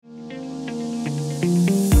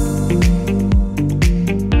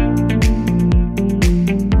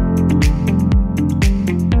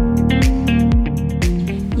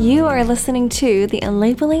listening to The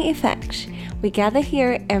Unlabeling Effect. We gather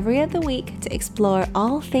here every other week to explore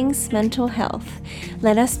all things mental health.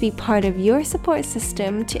 Let us be part of your support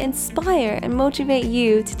system to inspire and motivate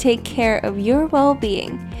you to take care of your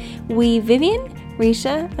well-being. We, Vivian,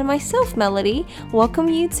 Risha, and myself, Melody, welcome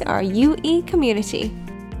you to our UE community.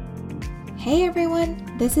 Hey everyone,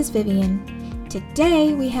 this is Vivian.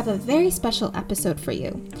 Today we have a very special episode for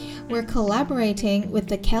you. We're collaborating with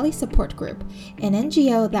the KELY support group, an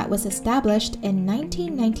NGO that was established in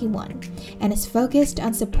 1991 and is focused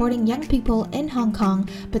on supporting young people in Hong Kong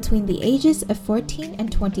between the ages of 14 and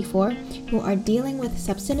 24 who are dealing with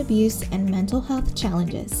substance abuse and mental health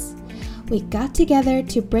challenges. We got together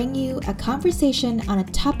to bring you a conversation on a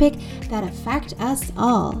topic that affects us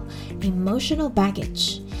all, emotional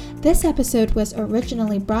baggage. This episode was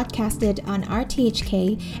originally broadcasted on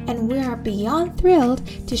RTHK, and we are beyond thrilled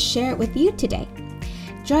to share it with you today.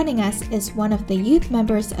 Joining us is one of the youth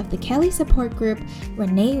members of the KELY support group,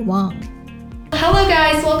 Renee Wong. Hello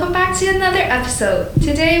guys, welcome back to another episode.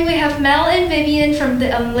 Today we have Mel and Vivian from The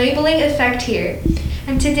Unlabeling Effect here.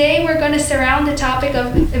 And today we're going to surround the topic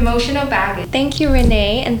of emotional baggage. Thank you,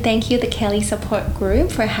 Renee, and thank you, the KELY support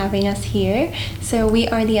group, for having us here. So we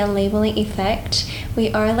are The Unlabeling Effect.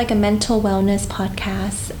 We are like a mental wellness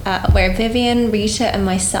podcast where Vivian, Risha, and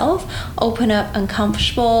myself open up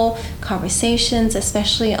uncomfortable conversations,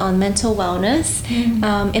 especially on mental wellness,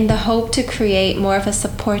 in the hope to create more of a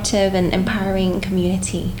supportive and empowering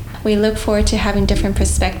community. We look forward to having different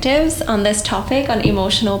perspectives on this topic on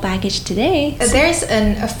emotional baggage today. There's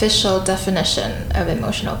an official definition of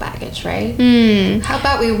emotional baggage, right? How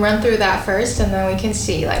about we run through that first and then we can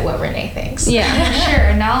see like what Renee thinks. Yeah, sure.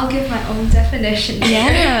 And I'll give my own definition.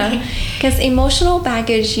 Yeah, because emotional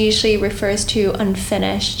baggage usually refers to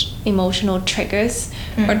unfinished emotional triggers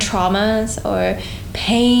or traumas or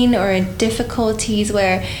pain or difficulties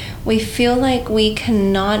where we feel like we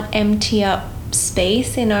cannot empty up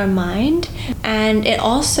space in our mind, and it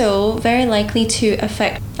also very likely to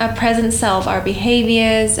affect our present self, our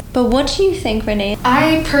behaviors. But what do you think, Renee?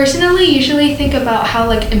 I personally usually think about how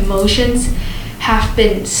like emotions have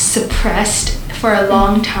been suppressed for a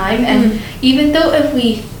long time, and even though if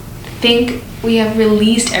we think we have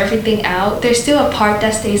released everything out, there's still a part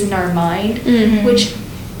that stays in our mind, which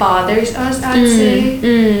bothers us, I'd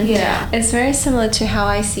say. Yeah. It's very similar to how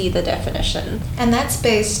I see the definition. And that's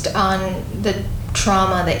based on the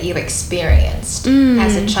trauma that you experienced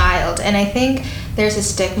as a child. And I think there's a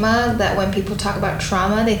stigma that when people talk about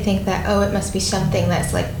trauma, they think that, oh, it must be something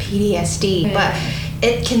that's like PTSD. But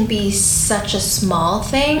it can be such a small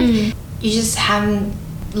thing. You just haven't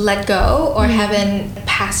let go or haven't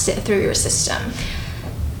passed it through your system.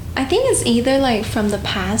 I think it's either like from the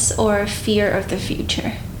past or fear of the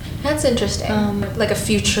future. That's interesting. Like a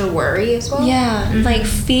future worry as well? Yeah, like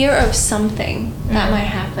fear of something that might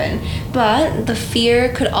happen. But the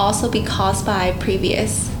fear could also be caused by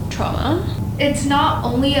previous trauma. It's not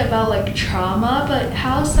only about like trauma, but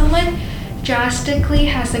how someone drastically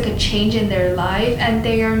has like a change in their life and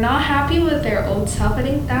they are not happy with their old self. I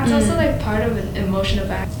think that's also like part of an emotional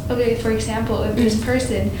baggage. Okay, for example, if this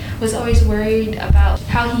person was always worried about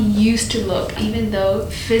how he used to look, even though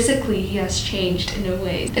physically he has changed in a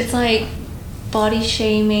way. It's like body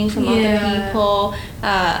shaming from other people.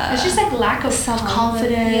 It's just like lack of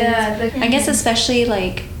self-confidence. Yeah, like, I guess especially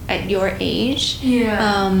like at your age.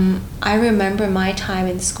 I remember my time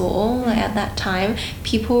in school. Like at that time,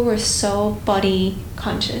 people were so body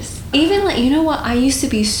conscious. Even like, you know what, I used to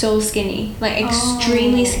be so skinny, like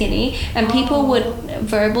extremely skinny, and people would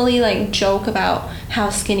verbally like joke about how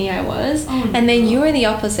skinny I was, and then you were the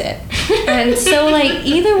opposite. And so like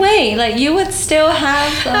either way, like you would still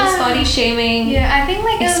have those body shaming I think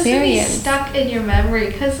like experience. It was really stuck in your memory,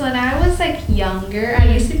 because when I was like younger, I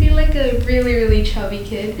used to be like a really chubby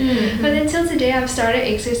kid, but until today I've started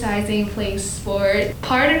exercising, playing sport.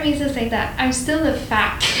 Part of me is like that I'm still the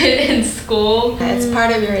fat kid in school. It's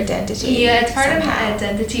part of your identity. Yeah, it's part of my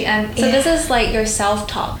identity. And so this is like your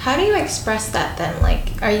self-talk. How do you express that then?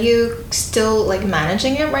 Like, are you still like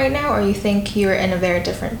managing it right now, or you think you're in a very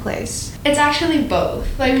different place? It's actually both.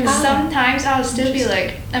 Like sometimes I'll still be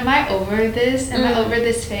like, am I over this? Am I over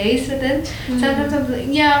this phase? But then sometimes I'm like,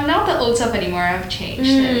 yeah, I'm not the old self anymore. I've changed.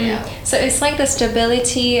 And, So it's like the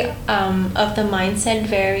stability of the mindset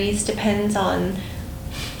varies, depends on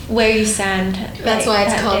where you stand. That's why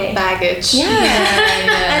it's called baggage. Yeah.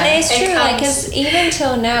 And it's true, like, because even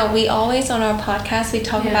till now, we always on our podcast, we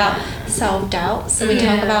talk about self-doubt. So we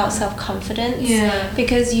talk about self-confidence.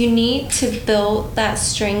 Because you need to build that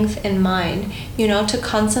strength in mind, you know, to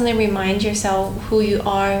constantly remind yourself who you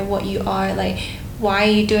are, what you are, like, why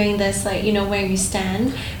are you doing this, like, you know, where you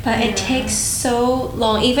stand. But it takes so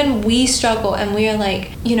long. Even we struggle, and we are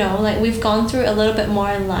like, you know, like, we've gone through a little bit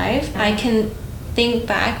more in life. I can think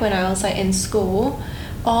back when I was like in school,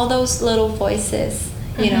 all those little voices,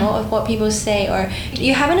 you know, of what people say, or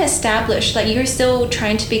you haven't established, like, you're still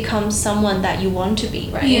trying to become someone that you want to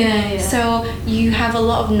be, right? So you have a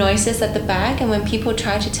lot of noises at the back, and when people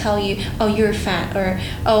try to tell you, oh, you're fat, or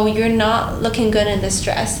oh, you're not looking good in this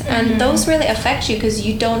dress, and those really affect you because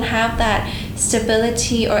you don't have that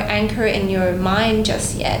stability or anchor in your mind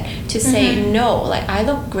just yet to say, no, like, I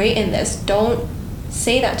look great in this, don't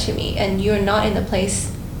say that to me, and you're not in the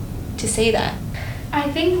place to say that. I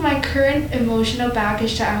think my current emotional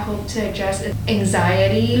baggage that I hope to address is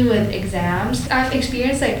anxiety with exams. I've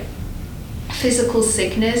experienced like physical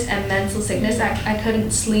sickness and mental sickness. I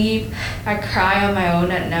couldn't sleep. I cry on my own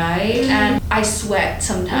at night, and I sweat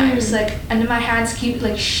sometimes. Like, and then my hands keep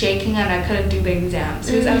like shaking, and I couldn't do the exams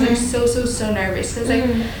because I was like so nervous. Because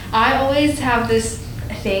like I always have this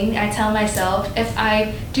thing I tell myself, if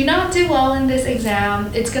I do not do well in this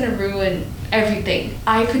exam, it's gonna ruin everything.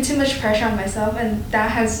 I put too much pressure on myself, and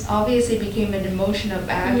that has obviously become an emotional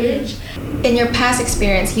baggage. In your past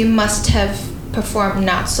experience, you must have performed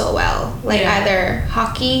not so well, like either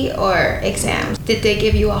hockey or exams. Did they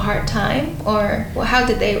give you a hard time, or how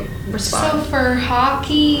did they respond? So for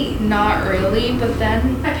hockey, not really, but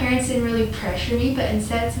then my parents didn't really pressure me, but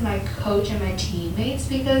instead to my coach and my teammates,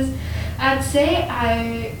 because I'd say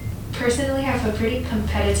I personally have a pretty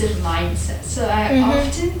competitive mindset, so I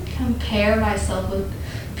often compare myself with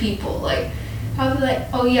people. Like, I'll be like,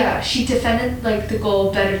 oh yeah, she defended like the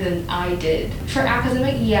goal better than I did. For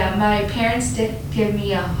academic, yeah, my parents did give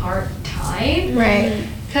me a hard time, right?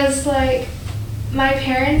 Because like my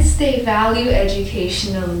parents, they value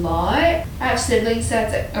education a lot. I have siblings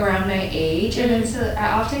that's like, around my age, and then so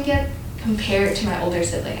I often get compared to my older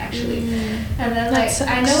sibling actually, and then like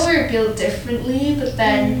I know we're built differently, but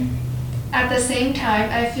then at the same time,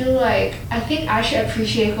 I feel like I think I should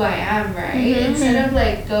appreciate who I am, right? Instead of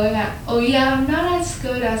like going at, oh yeah, I'm not as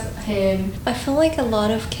good as him. I feel like a lot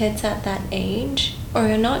of kids at that age,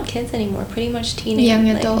 or not kids anymore, pretty much teenagers, young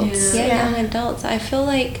adults. young adults. I feel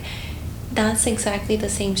like that's exactly the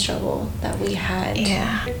same struggle that we had.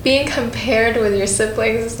 Being compared with your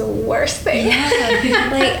siblings is the worst thing.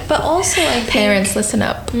 Like, but also I think parents, listen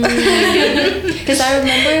up. Because I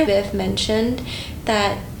remember Viv mentioned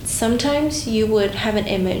that sometimes you would have an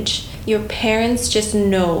image, your parents just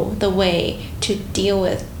know the way to deal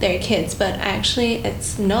with their kids, but actually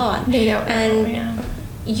it's not. They don't know. And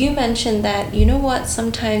you mentioned that, you know what,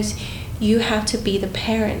 sometimes you have to be the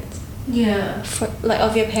parent for like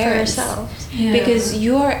of your parents, for yourselves. Because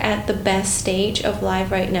you are at the best stage of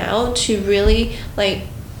life right now to really like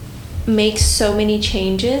make so many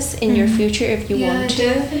changes in your future if you want to.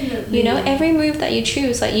 Definitely. You know, every move that you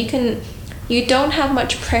choose, like you don't have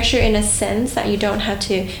much pressure in a sense that you don't have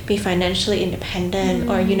to be financially independent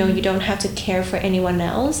or, you know, you don't have to care for anyone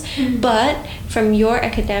else. But from your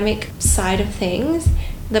academic side of things,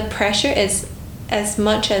 the pressure is as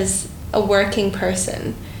much as a working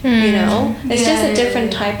person, you know? It's just a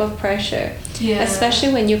different type of pressure.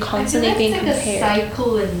 Especially when you're constantly being compared. It's like a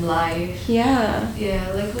cycle in life.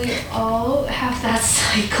 Like we all have that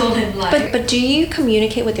cycle in life. But do you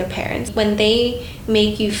communicate with your parents when they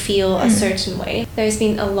make you feel a certain way? There's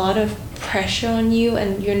been a lot of pressure on you,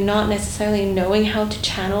 and you're not necessarily knowing how to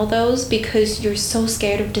channel those because you're so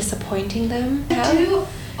scared of disappointing them. I do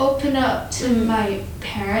open up to my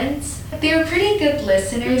parents. They're pretty good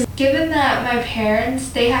listeners, given that my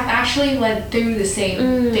parents, they have actually went through the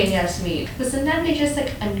same thing as me. But sometimes they just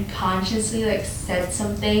like unconsciously like said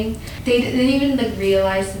something. They didn't even like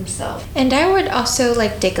realize themselves. And I would also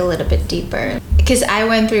like dig a little bit deeper, because I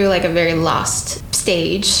went through like a very lost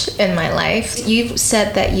stage in my life. You've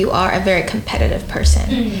said that you are a very competitive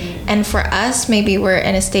person. And for us, maybe we're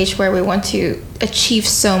in a stage where we want to achieve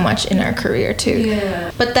so much in our career too.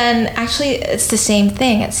 But then actually it's the same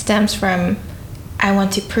thing. It stems from, I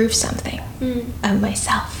want to prove something of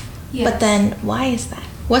myself. But then why is that?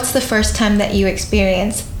 What's the first time that you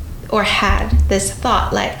experienced or had this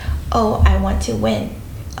thought like, oh, I want to win?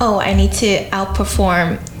 Oh, I need to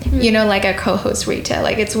outperform, you know, like our co-host Rita.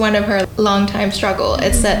 Like, it's one of her long-time struggle.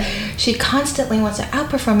 It's that she constantly wants to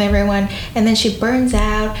outperform everyone, and then she burns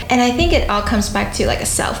out. And I think it all comes back to like a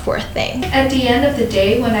self-worth thing. At the end of the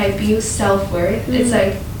day, when I view self-worth, it's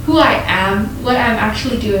like who I am, what I'm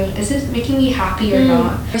actually doing. Is it making me happy or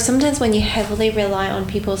not? Or sometimes when you heavily rely on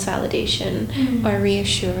people's validation or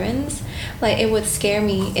reassurance, like it would scare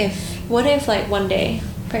me what if like one day,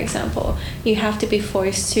 for example, you have to be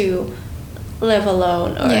forced to live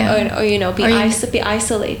alone or you know, be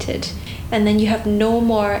isolated, and then you have no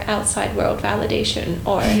more outside world validation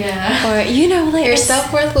or you know, like your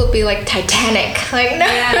self-worth will be like Titanic, like no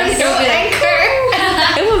anchor.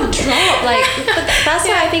 It will drop, like, but that's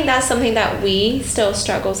why I think that's something that we still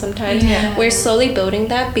struggle sometimes. We're slowly building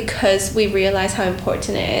that because we realize how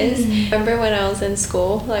important it is. Remember when I was in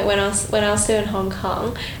school, like when I was still in Hong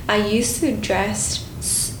Kong, I used to dress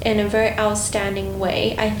in a very outstanding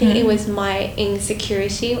way. I think it was my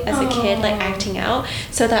insecurity as a kid, like acting out,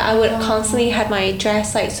 so that I would constantly have my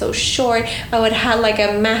dress like so short. I would have like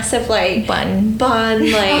a massive like bun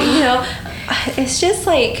like, you know, it's just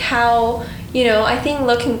like how, you know, I think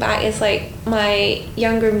looking back is like my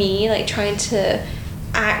younger me like trying to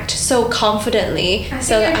act so confidently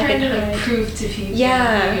so that I can like prove to people who you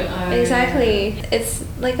are. Exactly. It's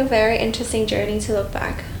like a very interesting journey to look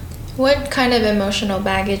back. What kind of emotional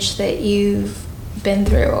baggage that you've been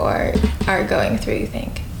through or are going through, you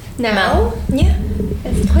think? Now? Yeah.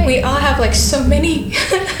 It's quite... We all have like so many.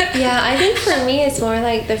 Yeah, I think for me it's more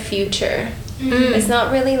like the future. It's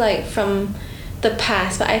not really like from the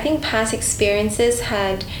past, but I think past experiences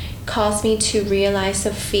had caused me to realize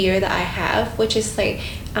the fear that I have, which is like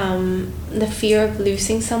the fear of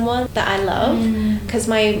losing someone that I love, because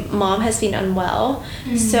my mom has been unwell.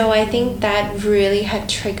 So I think that really had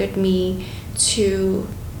triggered me to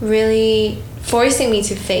really forcing me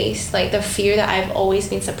to face like the fear that I've always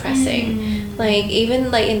been suppressing. Like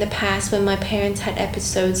even like in the past when my parents had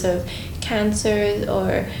episodes of cancer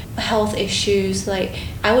or health issues, like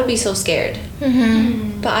I would be so scared.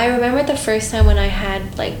 But I remember the first time when I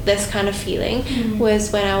had like this kind of feeling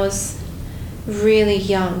was when I was really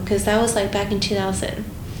young, because that was like back in 2000.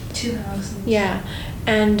 Yeah.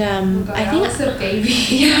 And I think I was a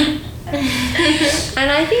baby.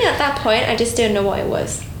 And I think at that point I just didn't know what it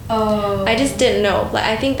was. I just didn't know. Like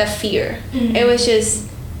I think the fear, it was just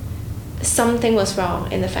something was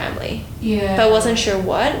wrong in the family, but I wasn't sure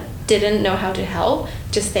what, didn't know how to help,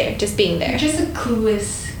 just being there. Just a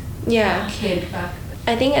clueless kid back.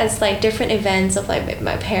 I think as like different events of like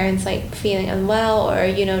my parents like feeling unwell or,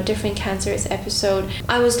 you know, different cancerous episode,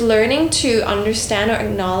 I was learning to understand or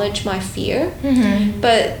acknowledge my fear.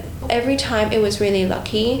 But every time it was really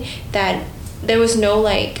lucky that there was no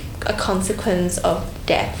like a consequence of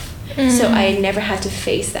death. So I never had to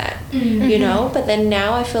face that, you know. But then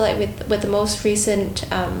now I feel like with the most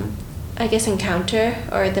recent I guess encounter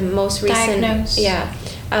or the most recent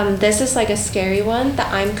this is like a scary one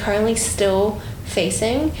that I'm currently still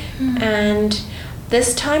facing, and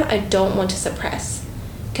this time I don't want to suppress,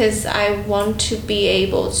 because I want to be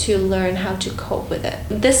able to learn how to cope with it.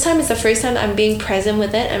 This time is the first time I'm being present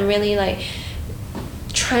with it and really like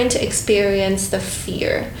trying to experience the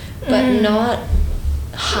fear, but not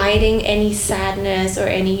hiding any sadness or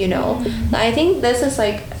any, you know. I think this is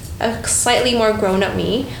like a slightly more grown-up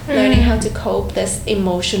me learning how to cope this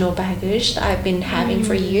emotional baggage that I've been having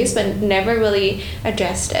for years but never really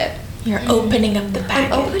addressed it. You're opening up the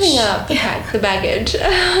baggage. I'm opening up the baggage.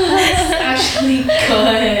 That's actually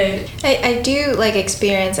good. I do like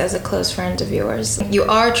experience as a close friend of yours. You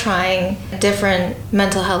are trying different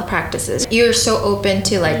mental health practices. You're so open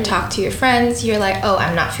to like talk to your friends. You're like, oh,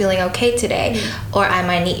 I'm not feeling okay today, or I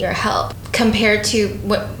might need your help. Compared to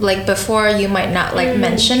what like before, you might not like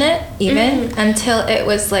mention it even until it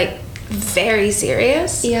was like very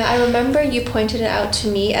serious. Yeah, I remember you pointed it out to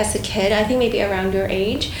me as a kid. I think maybe around your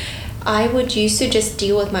age. I would used to just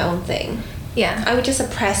deal with my own thing. Yeah. I would just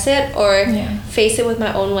suppress it or face it with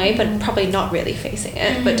my own way, but probably not really facing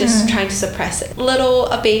it, but just trying to suppress it.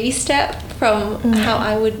 A baby step from how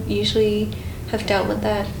I would usually have dealt with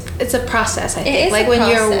that. It's a process, I think. Like when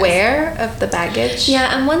you're aware of the baggage.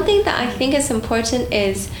 Yeah, and one thing that I think is important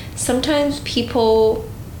is sometimes people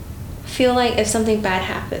feel like if something bad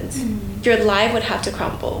happens, your life would have to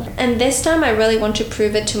crumble. And this time I really want to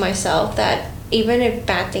prove it to myself that even if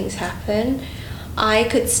bad things happen, I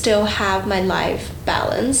could still have my life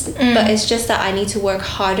balanced, but it's just that I need to work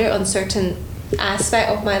harder on certain aspect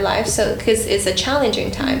of my life, so because it's a challenging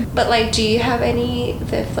time. But like, do you have any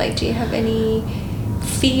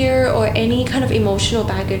fear or any kind of emotional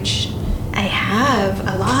baggage? I have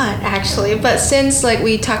a lot actually, but since like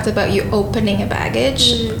we talked about you opening a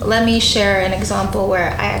baggage, let me share an example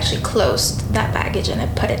where I actually closed that baggage and I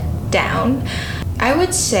put it down. I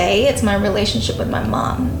would say it's my relationship with my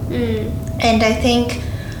mom. And I think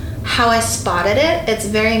how I spotted it, it's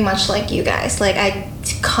very much like you guys. Like I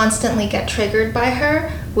constantly get triggered by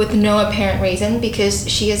her with no apparent reason because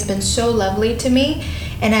she has been so lovely to me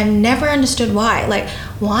and I've never understood why. Like,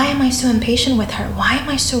 why am I so impatient with her? Why am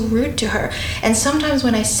I so rude to her? And sometimes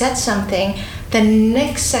when I said something the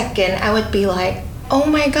next second I would be like, oh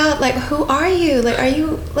my God, like, who are you? Like, are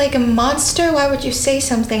you like a monster? Why would you say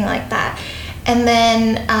something like that? And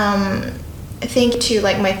then I think to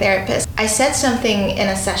like my therapist, I said something in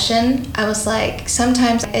a session. I was like,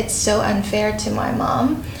 sometimes it's so unfair to my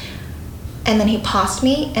mom. And then he paused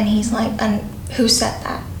me and he's like, and who said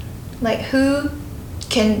that? Like, who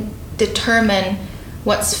can determine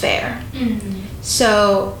what's fair?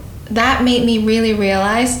 So that made me really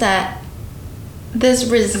realize that this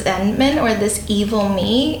resentment or this evil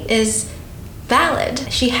me is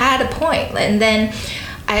valid. She had a point. And then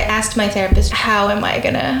I asked my therapist, how am I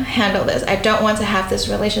gonna handle this? I don't want to have this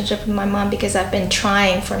relationship with my mom because I've been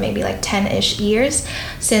trying for maybe like 10-ish years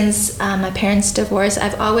since my parents' divorce.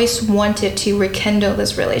 I've always wanted to rekindle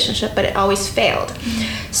this relationship, but it always failed.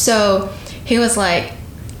 So he was like,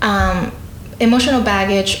 emotional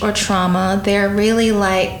baggage or trauma, they're really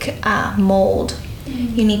like mold.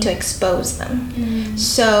 You need to expose them.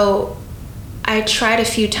 So I tried a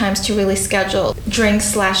few times to really schedule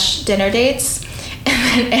drink/dinner dates.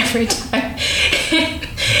 And then every time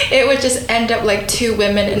it would just end up like two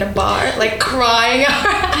women in a bar, like crying our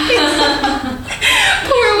eyes.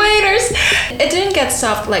 Poor waiters. It didn't get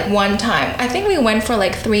solved like one time. I think we went for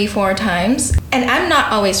like 3-4 times. And I'm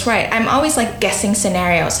not always right. I'm always like guessing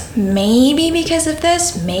scenarios. Maybe because of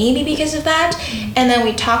this, maybe because of that. And then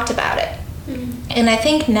we talked about it. And I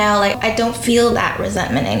think now like I don't feel that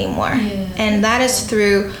resentment anymore. And that is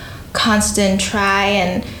through constant try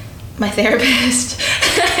and my therapist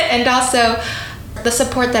and also the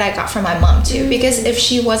support that I got from my mom too, because if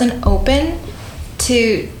she wasn't open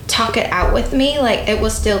to talk it out with me, like it will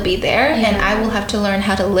still be there and I will have to learn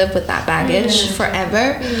how to live with that baggage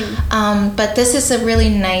forever. But this is a really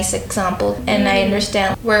nice example and I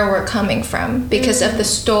understand where we're coming from because of the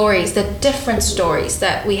stories, the different stories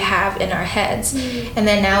that we have in our heads, and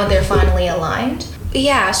then now they're finally aligned.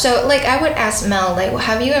 Yeah, so like I would ask Mel, like,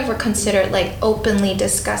 have you ever considered like openly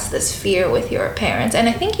discuss this fear with your parents? And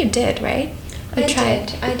I think you did, right?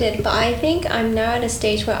 I did, but I think I'm now at a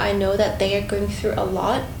stage where I know that they are going through a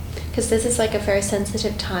lot because this is like a very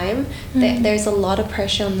sensitive time. There's a lot of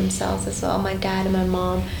pressure on themselves as well, my dad and my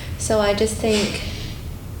mom. So I just think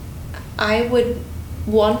I would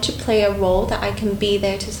want to play a role that I can be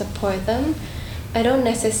there to support them. I don't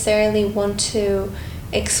necessarily want to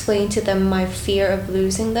explain to them my fear of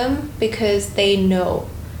losing them because they know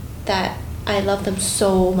that I love them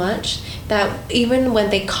so much that even when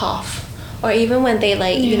they cough or even when they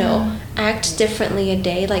like you know act differently a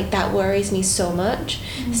day, like that worries me so much.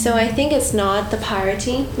 So I think it's not the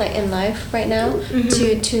priority like in life right now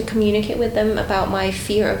to communicate with them about my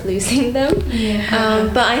fear of losing them.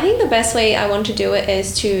 But I think the best way I want to do it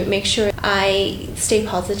is to make sure I stay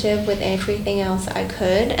positive with everything else I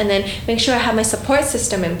could and then make sure I have my support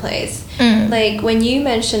system in place. Like when you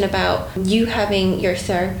mentioned about you having your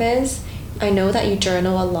therapist, I know that you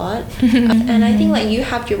journal a lot and I think like you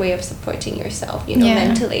have your way of supporting yourself, you know,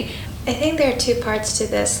 mentally. I think there are two parts to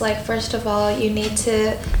this. Like, first of all, you need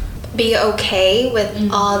to be okay with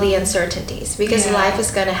all the uncertainties because life is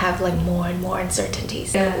going to have like more and more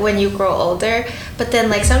uncertainties when you grow older. But then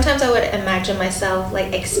like sometimes I would imagine myself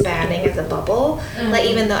like expanding as a bubble. Like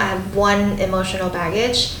even though I have one emotional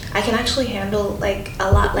baggage, I can actually handle like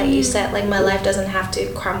a lot, like you said. Like my life doesn't have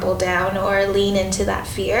to crumble down or lean into that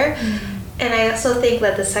fear. And I also think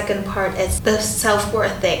that the second part is the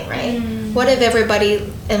self-worth thing, right? What if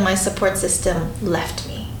everybody in my support system left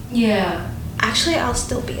me? Actually, I'll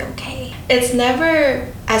still be okay. It's never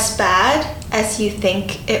as bad as you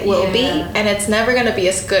think it will be, and it's never going to be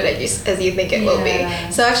as good as you think it will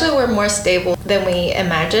be. So actually, we're more stable than we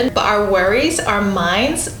imagine, but our worries, our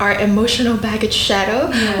minds, our emotional baggage shadow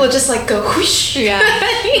will just like go whoosh. You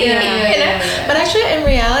know? But actually, in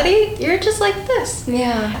reality, you're just like this.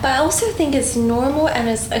 But I also think it's normal and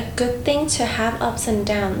it's a good thing to have ups and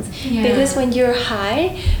downs because when you're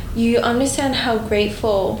high, you understand how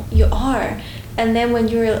grateful you are. And then when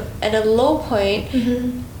you're at a low point,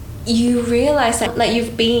 you realize that like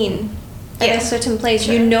you've been at a certain place,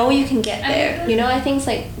 you know you can get there. You know, I think it's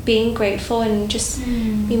like being grateful and just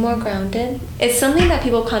be more grounded. It's something that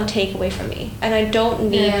people can't take away from me, and I don't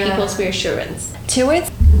need people's reassurance.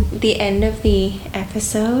 Towards the end of the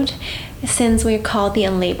episode, since we're called the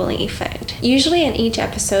Unlabeling Effect, usually in each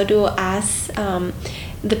episode we'll ask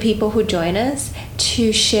the people who join us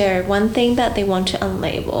to share one thing that they want to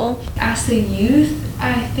unlabel. As the youth,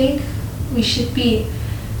 I think we should be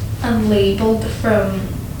unlabeled from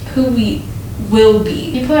who we will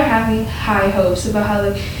be. People are having high hopes about how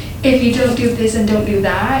like if you don't do this and don't do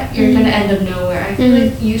that, you're gonna end up nowhere. I feel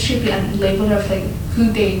like you should be unlabeled of like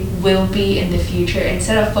who they will be in the future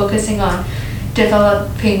instead of focusing on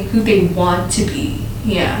developing who they want to be.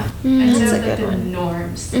 Yeah. Instead That's a of good the one.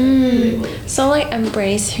 norms. Who they will be. So like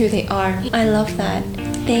embrace who they are. I love that.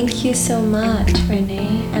 Thank you so much,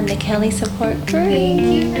 Renee, and the KELY support group. Thank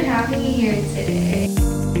you for having me here today.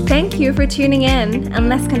 Thank you for tuning in, and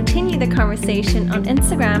let's continue the conversation on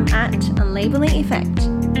Instagram at Unlabeling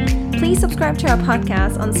Effect. Please subscribe to our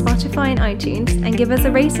podcast on Spotify and iTunes and give us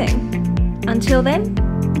a rating. Until then,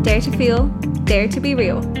 dare to feel, dare to be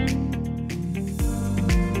real.